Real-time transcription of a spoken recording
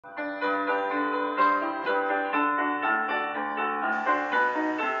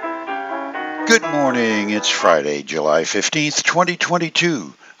Good morning. It's Friday, July 15th,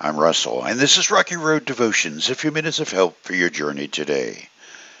 2022. I'm Russell, and this is Rocky Road Devotions, a few minutes of help for your journey today.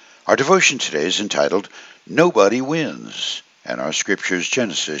 Our devotion today is entitled, Nobody Wins, and our scripture is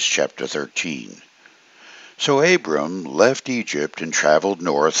Genesis chapter 13. So Abram left Egypt and traveled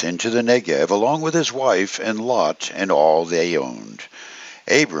north into the Negev along with his wife and Lot and all they owned.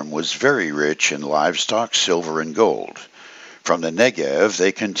 Abram was very rich in livestock, silver, and gold. From the Negev,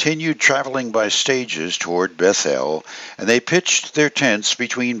 they continued traveling by stages toward Bethel, and they pitched their tents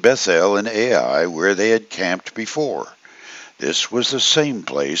between Bethel and Ai, where they had camped before. This was the same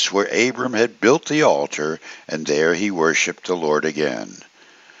place where Abram had built the altar, and there he worshipped the Lord again.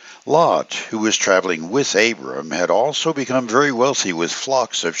 Lot, who was traveling with Abram, had also become very wealthy with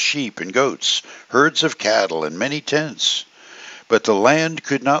flocks of sheep and goats, herds of cattle, and many tents. But the land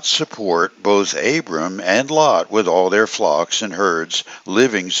could not support both Abram and Lot with all their flocks and herds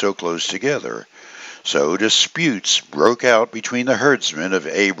living so close together. So disputes broke out between the herdsmen of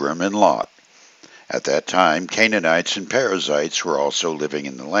Abram and Lot. At that time, Canaanites and Perizzites were also living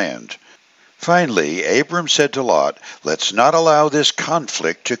in the land. Finally, Abram said to Lot, "Let's not allow this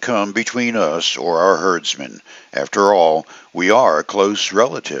conflict to come between us or our herdsmen. After all, we are close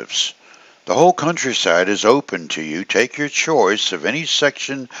relatives. The whole countryside is open to you. Take your choice of any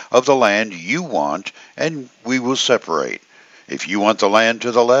section of the land you want, and we will separate. If you want the land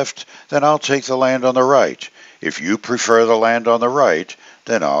to the left, then I'll take the land on the right. If you prefer the land on the right,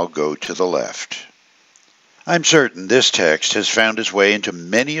 then I'll go to the left." I'm certain this text has found its way into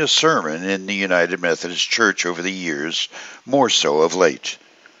many a sermon in the United Methodist Church over the years, more so of late.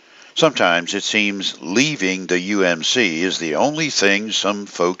 Sometimes it seems leaving the UMC is the only thing some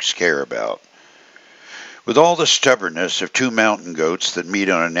folks care about. With all the stubbornness of two mountain goats that meet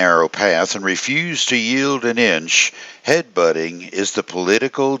on a narrow path and refuse to yield an inch, headbutting is the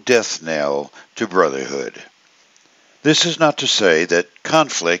political death knell to brotherhood. This is not to say that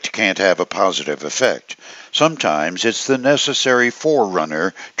conflict can't have a positive effect. Sometimes it's the necessary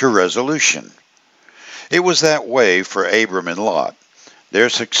forerunner to resolution. It was that way for Abram and Lot. Their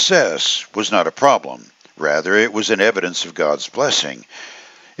success was not a problem. Rather, it was an evidence of God's blessing.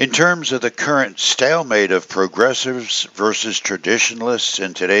 In terms of the current stalemate of progressives versus traditionalists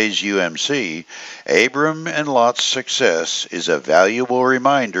in today's UMC, Abram and Lot's success is a valuable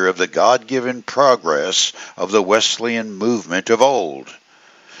reminder of the God-given progress of the Wesleyan movement of old.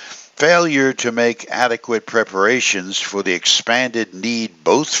 Failure to make adequate preparations for the expanded need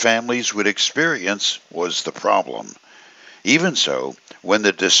both families would experience was the problem. Even so, when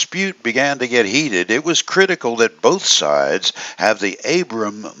the dispute began to get heated, it was critical that both sides have the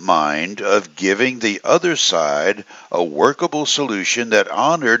Abram mind of giving the other side a workable solution that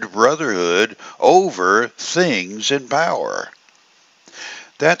honored brotherhood over things and power.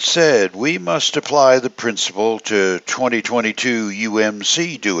 That said, we must apply the principle to 2022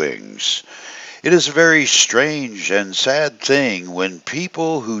 UMC doings. It is a very strange and sad thing when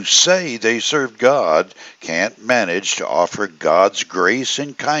people who say they serve God can't manage to offer God's grace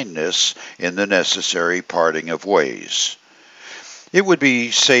and kindness in the necessary parting of ways. It would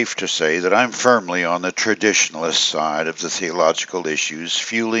be safe to say that I'm firmly on the traditionalist side of the theological issues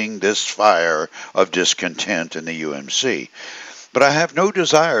fueling this fire of discontent in the UMC. But I have no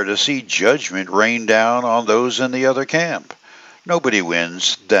desire to see judgment rain down on those in the other camp. Nobody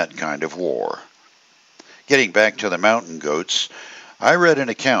wins that kind of war. Getting back to the mountain goats, I read an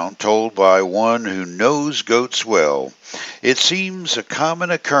account told by one who knows goats well. It seems a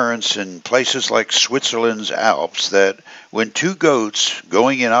common occurrence in places like Switzerland's Alps that when two goats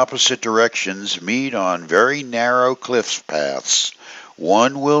going in opposite directions meet on very narrow cliff paths,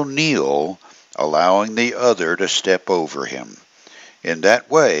 one will kneel, allowing the other to step over him. In that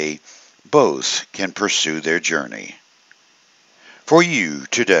way, both can pursue their journey. For you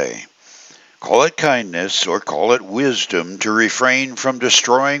today, call it kindness or call it wisdom to refrain from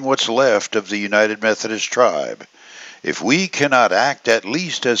destroying what's left of the United Methodist tribe. If we cannot act at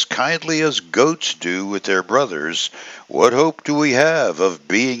least as kindly as goats do with their brothers, what hope do we have of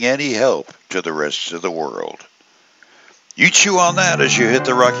being any help to the rest of the world? You chew on that as you hit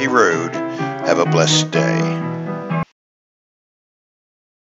the rocky road. Have a blessed day.